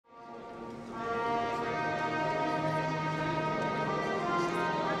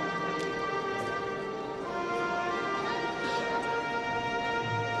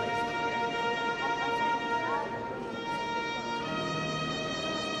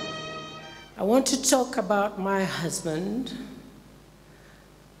I want to talk about my husband,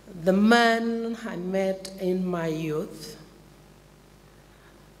 the man I met in my youth,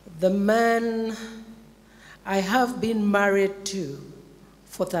 the man I have been married to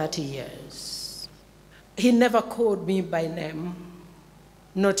for 30 years. He never called me by name,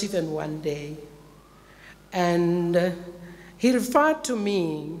 not even one day. And he referred to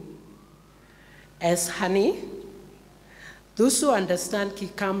me as honey. Those who understand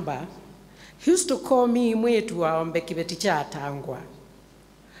Kikamba, he used to call me Mwetu Aombe Kibeticha Atangwa,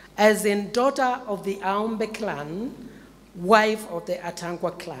 as in daughter of the Aombe clan, wife of the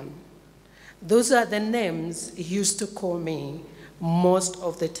Atangwa clan. Those are the names he used to call me most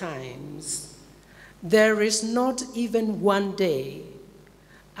of the times. There is not even one day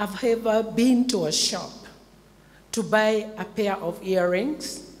I've ever been to a shop to buy a pair of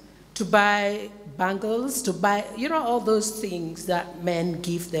earrings, to buy bangles, to buy, all those things that men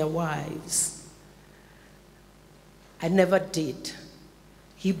give their wives. I never did.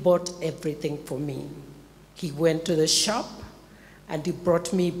 He bought everything for me. He went to the shop and he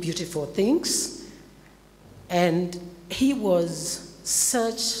brought me beautiful things. And he was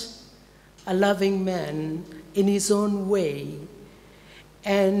such a loving man in his own way.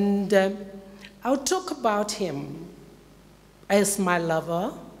 And I'll talk about him as my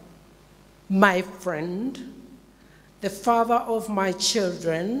lover, my friend, the father of my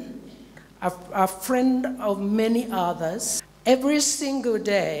children, a friend of many others. Every single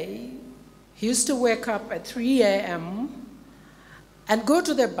day, he used to wake up at 3 a.m. and go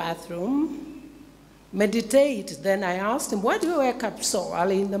to the bathroom, meditate. Then I asked him, why do you wake up so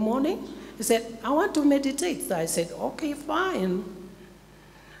early in the morning? He said, I want to meditate. So I said, okay, fine.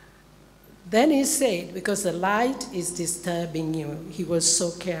 Then he said, because the light is disturbing you, he was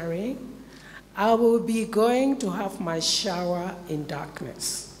so caring, I will be going to have my shower in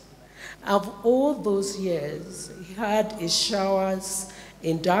darkness. Of all those years, he had his showers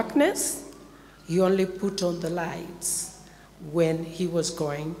in darkness. He only put on the lights when he was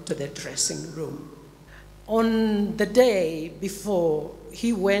going to the dressing room. On the day before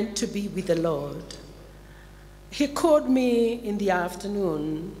he went to be with the Lord, he called me in the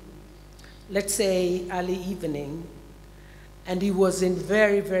afternoon, let's say early evening, and he was in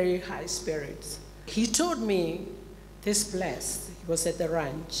very, very high spirits. He told me, this place, he was at the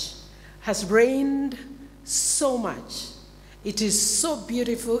ranch, has rained so much. It is so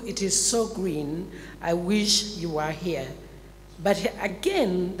beautiful, it is so green, I wish you were here. But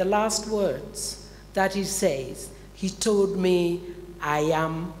again, the last words that he says, he told me, I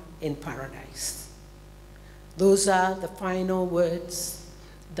am in paradise. Those are the final words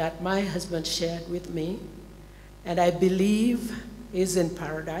that my husband shared with me, and I believe he's in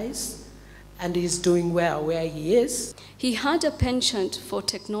paradise and he's doing well where he is. He had a penchant for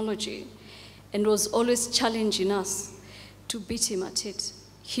technology and was always challenging us to beat him at it.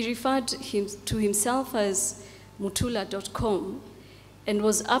 He referred to himself as Mutula.com and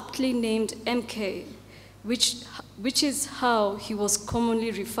was aptly named MK, which is how he was commonly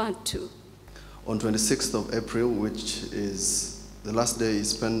referred to. On 26th of April, which is the last day he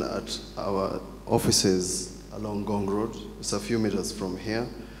spent at our offices along Gong Road, it's a few meters from here,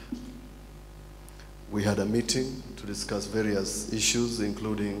 we had a meeting to discuss various issues,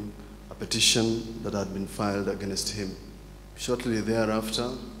 including a petition that had been filed against him. Shortly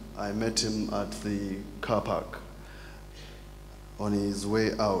thereafter, I met him at the car park on his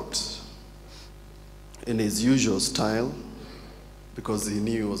way out. In his usual style, because he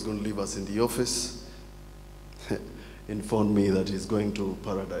knew he was going to leave us in the office, informed me that he's going to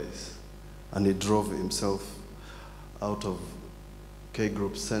paradise. And he drove himself out of K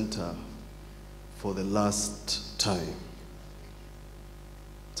Group Center for the last time.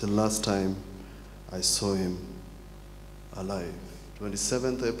 It's the last time I saw him alive.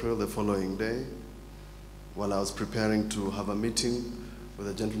 27th April, the following day, while I was preparing to have a meeting with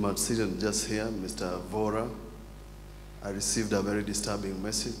a gentleman seated just here, Mr. Vora, I received a very disturbing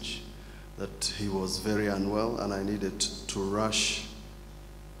message that he was very unwell and I needed to rush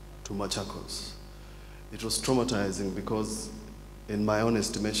to Machakos. It was traumatizing because, in my own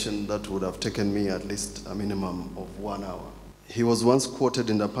estimation, that would have taken me at least a minimum of 1 hour. He was once quoted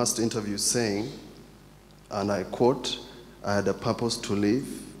in a past interview saying, and I quote, I had a purpose to live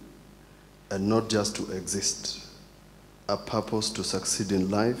and not just to exist, a purpose to succeed in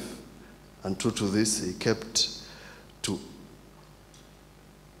life, and true to this, he kept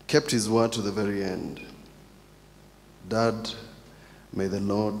his word to the very end. Dad, may the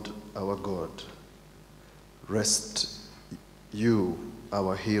Lord our God rest you,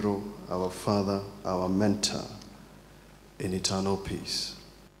 our hero, our father, our mentor, in eternal peace.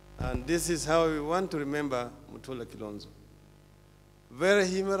 And this is how we want to remember Mutula Kilonzo. Very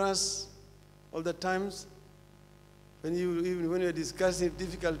humorous all the times. Even when you're discussing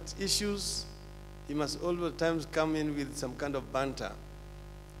difficult issues, he must all the times come in with some kind of banter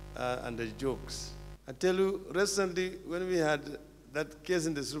and the jokes. I tell you, recently when we had that case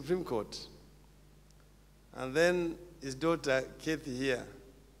in the Supreme Court, and then his daughter, Kathy here,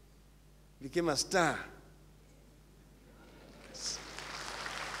 became a star.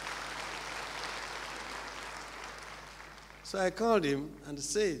 So I called him and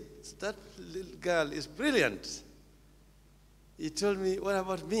said, that little girl is brilliant. He told me, what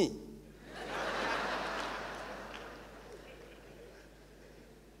about me?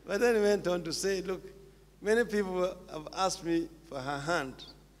 But then he went on to say, look, many people have asked me for her hand.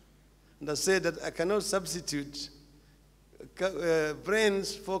 And I said that I cannot substitute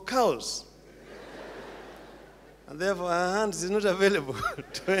brains for cows. And therefore her hand is not available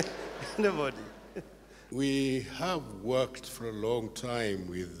to anybody. We have worked for a long time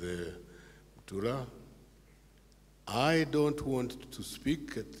with Mutula. I don't want to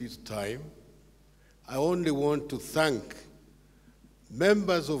speak at this time. I only want to thank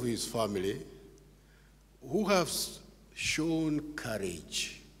members of his family who have shown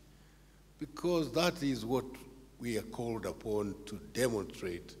courage, because that is what we are called upon to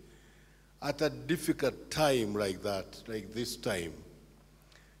demonstrate at a difficult time like that, like this time.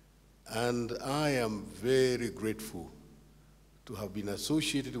 And I am very grateful to have been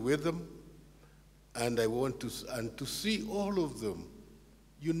associated with them, and I want to see all of them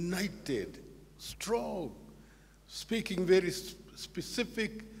united, strong, speaking very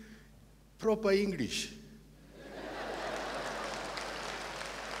specific, proper English.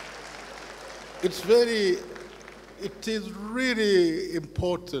 It is really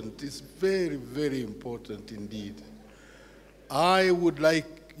important. It's very, very important indeed. I would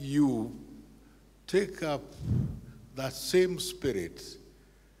like you take up that same spirit,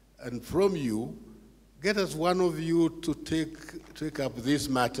 and from you, get us one of you to take up these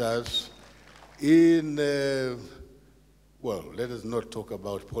matters in, well, let us not talk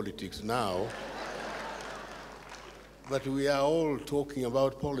about politics now, but we are all talking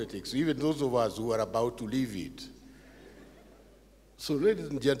about politics, even those of us who are about to leave it. So, ladies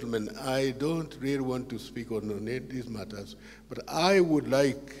and gentlemen, I don't really want to speak on these matters, but I would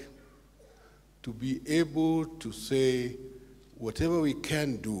like to be able to say whatever we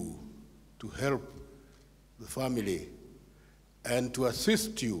can do to help the family and to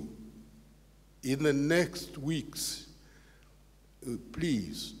assist you in the next weeks.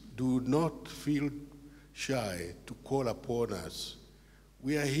 Please do not feel shy to call upon us.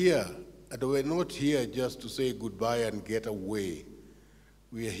 We are here, and we're not here just to say goodbye and get away.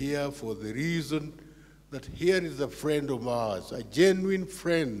 We are here for the reason that here is a friend of ours, a genuine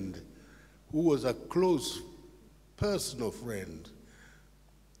friend who was a close personal friend,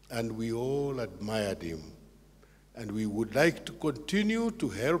 and we all admired him. And we would like to continue to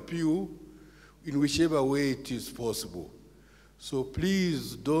help you in whichever way it is possible. So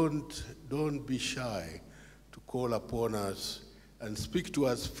please don't be shy to call upon us and speak to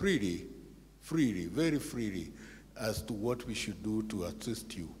us freely, very freely, as to what we should do to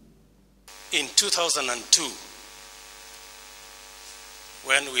assist you. In 2002,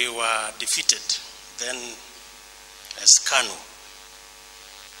 when we were defeated, then as KANU,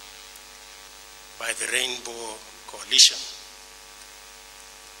 by the Rainbow Coalition.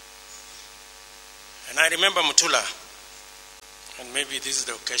 And I remember Mutula, and maybe this is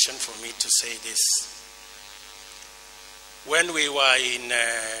the occasion for me to say this. When we were in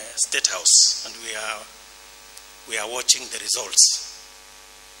State House and we are watching the results,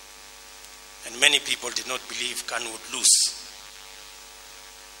 and many people did not believe KANU would lose.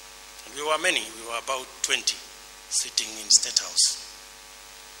 And we were many, we were about 20 sitting in State House.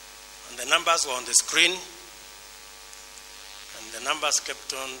 And the numbers were on the screen, and the numbers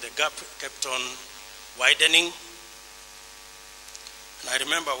kept on, the gap kept on widening. And I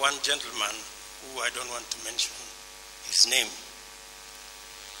remember one gentleman, who I don't want to mention his name,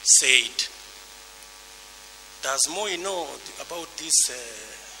 said, does Moi know about this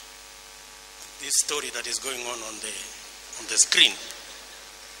story that is going on the screen?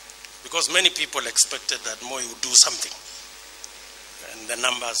 Because many people expected that Moi would do something and the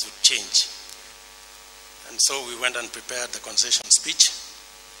numbers would change. And so we went and prepared the concession speech,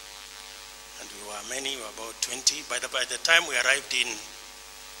 and we were many, we were about 20. By the time we arrived in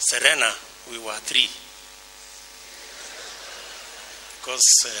Serena, we were 3, because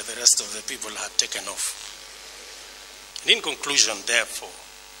the rest of the people had taken off. And in conclusion, therefore,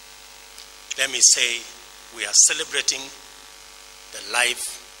 let me say we are celebrating the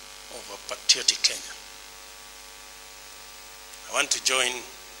life of a patriotic Kenya. I want to join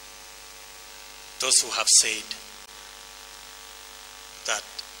those who have said that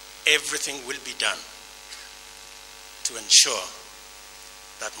everything will be done to ensure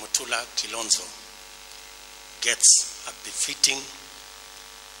that Mutula Kilonzo gets a befitting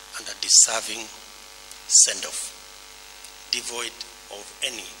and a deserving send-off, devoid of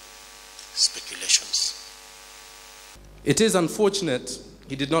any speculations. It is unfortunate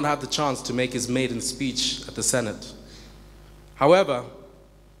he did not have the chance to make his maiden speech at the Senate. However,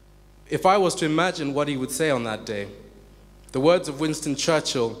 if I was to imagine what he would say on that day, the words of Winston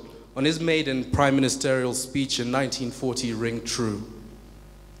Churchill on his maiden prime ministerial speech in 1940 ring true.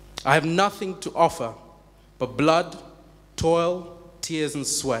 I have nothing to offer but blood, toil, tears, and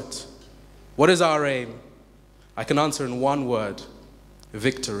sweat. What is our aim? I can answer in one word: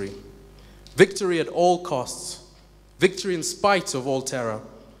 victory. Victory at all costs. Victory in spite of all terror.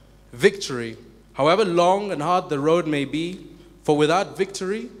 Victory, however long and hard the road may be, for without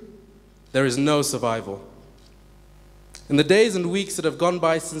victory, there is no survival. In the days and weeks that have gone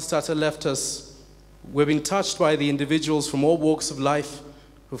by since Tata left us, we've been touched by the individuals from all walks of life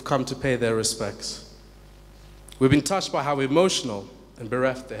who've come to pay their respects. We've been touched by how emotional and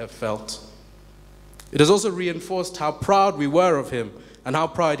bereft they have felt. It has also reinforced how proud we were of him and how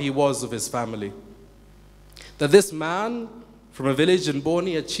proud he was of his family. That this man from a village in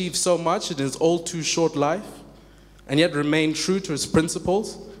Boni achieved so much in his all too short life and yet remained true to his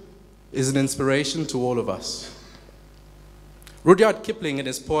principles is an inspiration to all of us. Rudyard Kipling in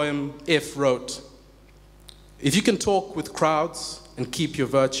his poem If wrote, "If you can talk with crowds and keep your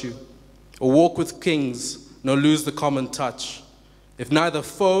virtue, or walk with kings nor lose the common touch, if neither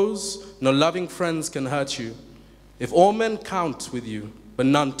foes nor loving friends can hurt you, if all men count with you but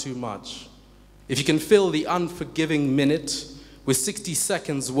none too much, if you can fill the unforgiving minute with 60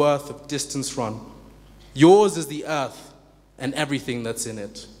 seconds worth of distance run, yours is the earth and everything that's in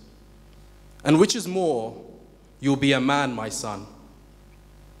it. And which is more, you'll be a man, my son.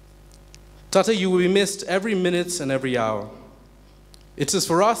 Tata, you will be missed every minute and every hour. It is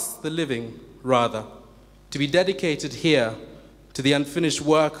for us, the living, rather, to be dedicated here to the unfinished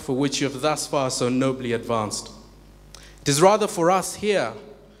work for which you have thus far so nobly advanced. It is rather for us here,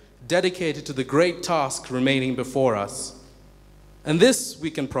 dedicated to the great task remaining before us. And this we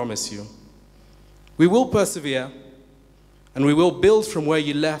can promise you. We will persevere, and we will build from where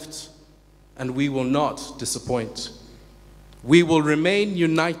you left, and we will not disappoint. We will remain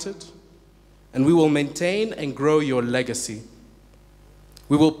united, and we will maintain and grow your legacy.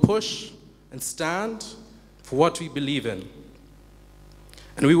 We will push and stand for what we believe in,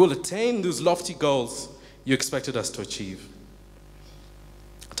 and we will attain those lofty goals you expected us to achieve.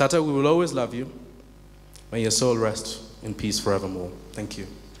 Tata, we will always love you. May your soul rest in peace forevermore. Thank you.